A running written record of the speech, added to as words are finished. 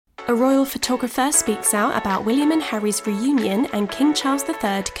A royal photographer speaks out about William and Harry's reunion, and King Charles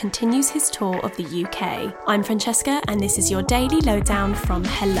III continues his tour of the UK. I'm Francesca, and this is your daily lowdown from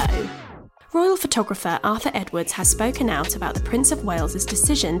Hello. Royal photographer Arthur Edwards has spoken out about the Prince of Wales's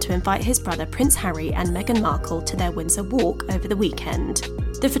decision to invite his brother Prince Harry and Meghan Markle to their Windsor walk over the weekend.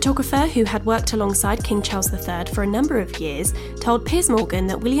 The photographer, who had worked alongside King Charles III for a number of years, told Piers Morgan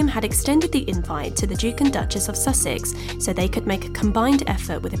that William had extended the invite to the Duke and Duchess of Sussex so they could make a combined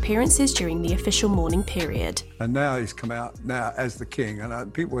effort with appearances during the official mourning period. And now he's come out now as the king,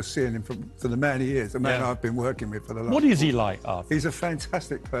 and people are seeing him for the man he is, the man I've been working with for the last... What is he like, Arthur? He's a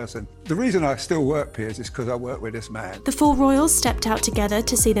fantastic person. The reason I still work, Piers, is because I work with this man. The four royals stepped out together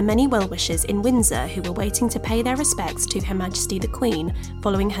to see the many well-wishers in Windsor who were waiting to pay their respects to Her Majesty the Queen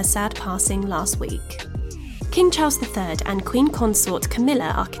following her sad passing last week. King Charles III and Queen Consort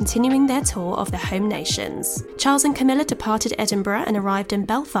Camilla are continuing their tour of the home nations. Charles and Camilla departed Edinburgh and arrived in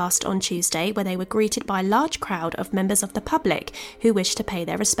Belfast on Tuesday, where they were greeted by a large crowd of members of the public who wished to pay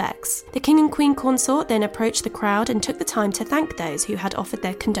their respects. The King and Queen Consort then approached the crowd and took the time to thank those who had offered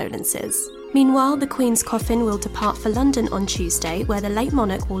their condolences. Meanwhile, the Queen's coffin will depart for London on Tuesday, where the late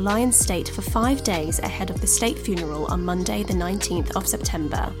monarch will lie in state for 5 days ahead of the state funeral on Monday the 19th of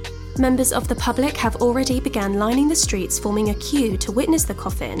September. Members of the public have already begun lining the streets, forming a queue to witness the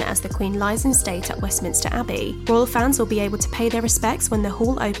coffin as the Queen lies in state at Westminster Abbey. Royal fans will be able to pay their respects when the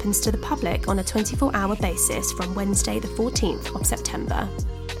hall opens to the public on a 24-hour basis from Wednesday the 14th of September.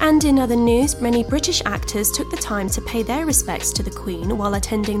 And in other news, many British actors took the time to pay their respects to the Queen while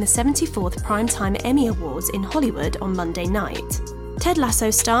attending the 74th Primetime Emmy Awards in Hollywood on Monday night. Ted Lasso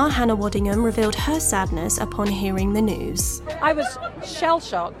star Hannah Waddingham revealed her sadness upon hearing the news. I was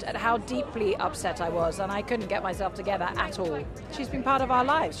shell-shocked at how deeply upset I was, and I couldn't get myself together at all. She's been part of our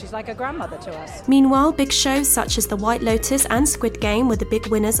lives. She's like a grandmother to us. Meanwhile, big shows such as The White Lotus and Squid Game were the big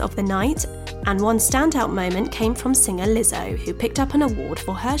winners of the night, and one standout moment came from singer Lizzo, who picked up an award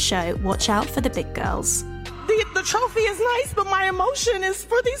for her show Watch Out for the Big Girls. The trophy is nice, but my emotion is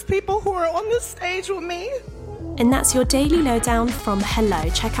for these people who are on this stage with me. And that's your daily lowdown from Hello.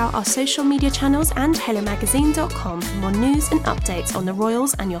 Check out our social media channels and hellomagazine.com for more news and updates on the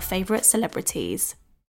royals and your favourite celebrities.